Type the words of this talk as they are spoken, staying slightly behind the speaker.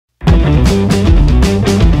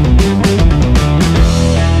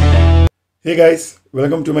Hey guys,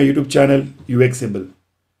 welcome to my YouTube channel UXable.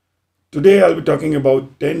 Today I'll be talking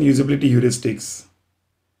about 10 usability heuristics.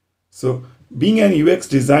 So, being an UX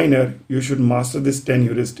designer, you should master these 10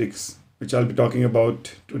 heuristics, which I'll be talking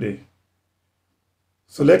about today.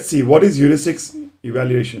 So, let's see what is heuristics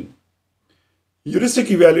evaluation. Heuristic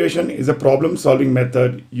evaluation is a problem-solving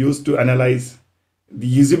method used to analyze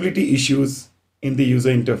the usability issues in the user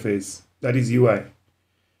interface, that is UI.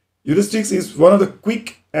 Heuristics is one of the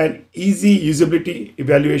quick and easy usability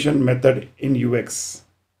evaluation method in UX.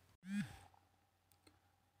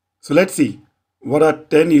 So let's see what are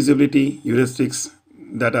 10 usability heuristics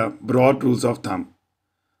that are broad rules of thumb.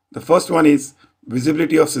 The first one is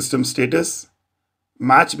visibility of system status,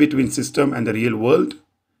 match between system and the real world,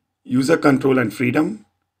 user control and freedom,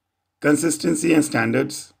 consistency and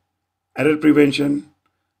standards, error prevention,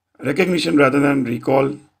 recognition rather than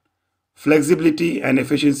recall, flexibility and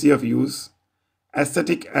efficiency of use,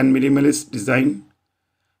 aesthetic and minimalist design,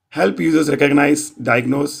 help users recognize,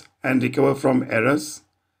 diagnose, and recover from errors,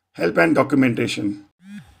 help and documentation.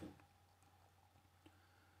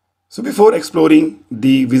 So before exploring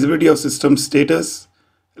the visibility of system status,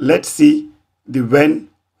 let's see the when,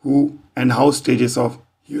 who, and how stages of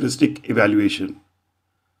heuristic evaluation.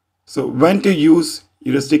 So when to use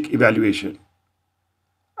heuristic evaluation.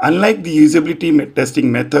 Unlike the usability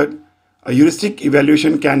testing method, a heuristic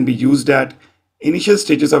evaluation can be used at initial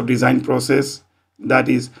stages of design process, that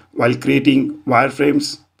is, while creating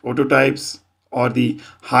wireframes, prototypes, or the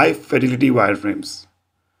high fidelity wireframes,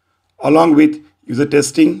 along with user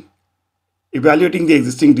testing, evaluating the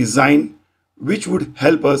existing design, which would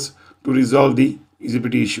help us to resolve the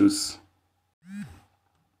usability issues.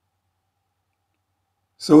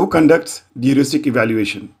 So who conducts the heuristic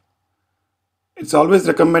evaluation? It's always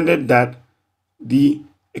recommended that the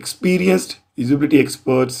experienced usability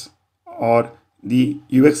experts or the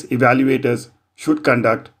UX evaluators should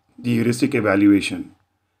conduct the heuristic evaluation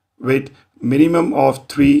with minimum of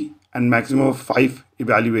 3 and maximum of 5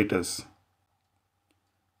 evaluators.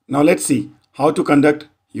 Now let's see how to conduct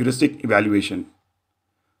heuristic evaluation.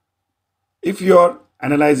 If you're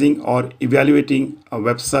analyzing or evaluating a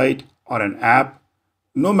website or an app,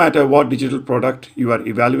 no matter what digital product you are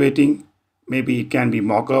evaluating, maybe it can be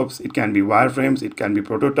mockups, it can be wireframes, it can be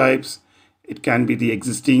prototypes, it can be the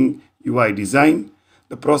existing UI design.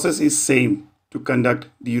 The process is same to conduct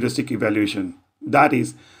the heuristic evaluation. That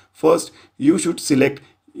is, first you should select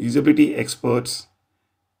usability experts,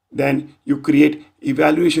 then you create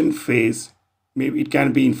evaluation phase. Maybe it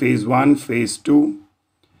can be in phase 1, phase 2.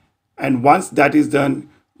 And once that is done,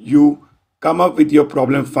 you come up with your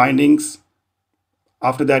problem findings.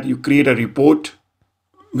 After that, you create a report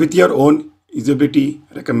with your own usability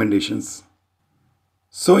recommendations.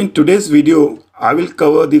 So in today's video, I will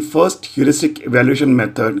cover the first heuristic evaluation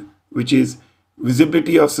method, which is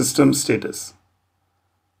visibility of system status.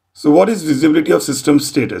 So what is visibility of system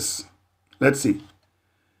status? Let's see.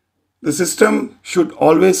 The system should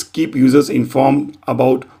always keep users informed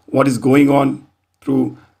about what is going on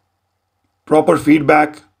through proper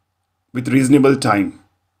feedback with reasonable time.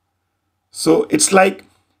 So it's like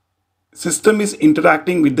system is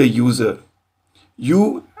interacting with the user.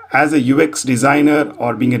 You as a UX designer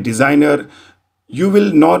or being a designer, you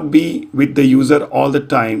will not be with the user all the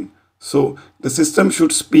time. So the system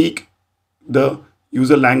should speak the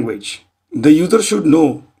user language. The user should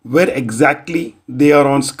know where exactly they are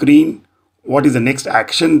on screen, what is the next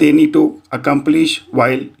action they need to accomplish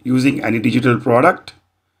while using any digital product.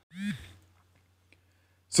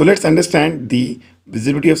 So let's understand the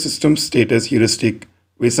visibility of system status heuristic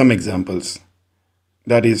with some examples.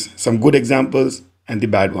 That is, some good examples and the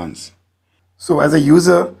bad ones. So as a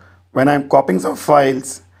user, when I'm copying some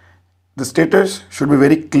files, the status should be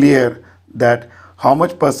very clear that how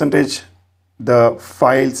much percentage the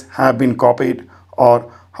files have been copied or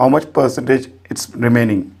how much percentage it's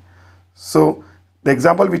remaining. So the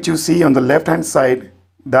example which you see on the left hand side,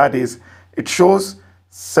 that is, it shows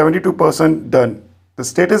 72% done. The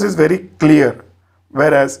status is very clear,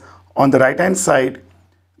 whereas on the right hand side,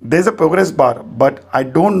 there's a progress bar, but I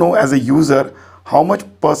don't know as a user how much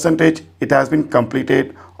percentage it has been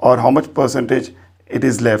completed or how much percentage it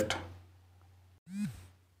is left.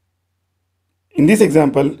 In this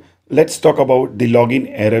example, let's talk about the login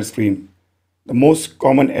error screen, the most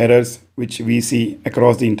common errors which we see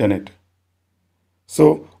across the internet.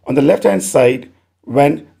 So on the left hand side,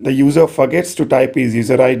 when the user forgets to type his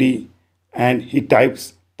user ID and he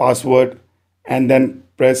types password and then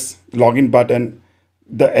press login button,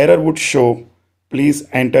 the error would show, please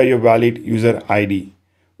enter your valid user ID,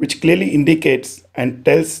 which clearly indicates and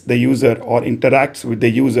tells the user or interacts with the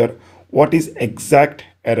user what is exact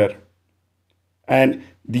error. and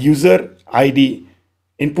the user ID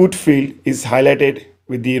input field is highlighted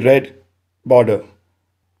with the red border.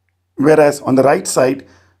 Whereas on the right side,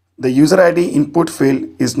 the user ID input field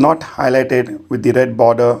is not highlighted with the red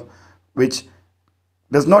border, which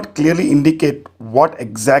does not clearly indicate what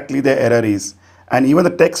exactly the error is. And even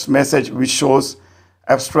the text message which shows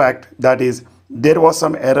abstract, that is, there was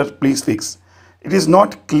some error, please fix. It is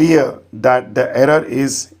not clear that the error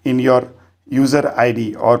is in your user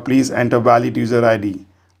ID or please enter valid user ID,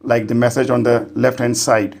 like the message on the left hand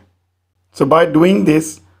side. So by doing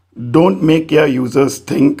this, don't make your users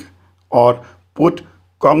think or put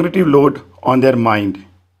cognitive load on their mind.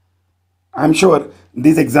 I'm sure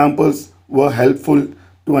these examples were helpful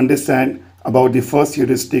to understand about the first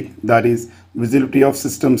heuristic, that is visibility of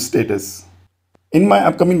system status. In my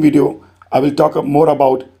upcoming video, I will talk more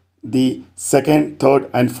about the second, third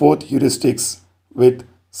and fourth heuristics with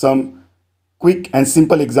some quick and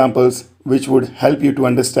simple examples which would help you to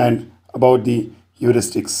understand about the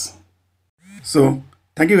heuristics. So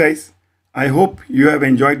thank you guys. I hope you have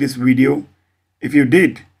enjoyed this video. If you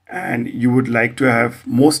did and you would like to have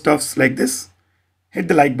more stuffs like this, hit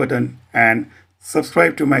the like button and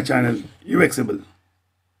subscribe to my channel Usability.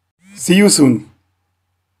 See you soon.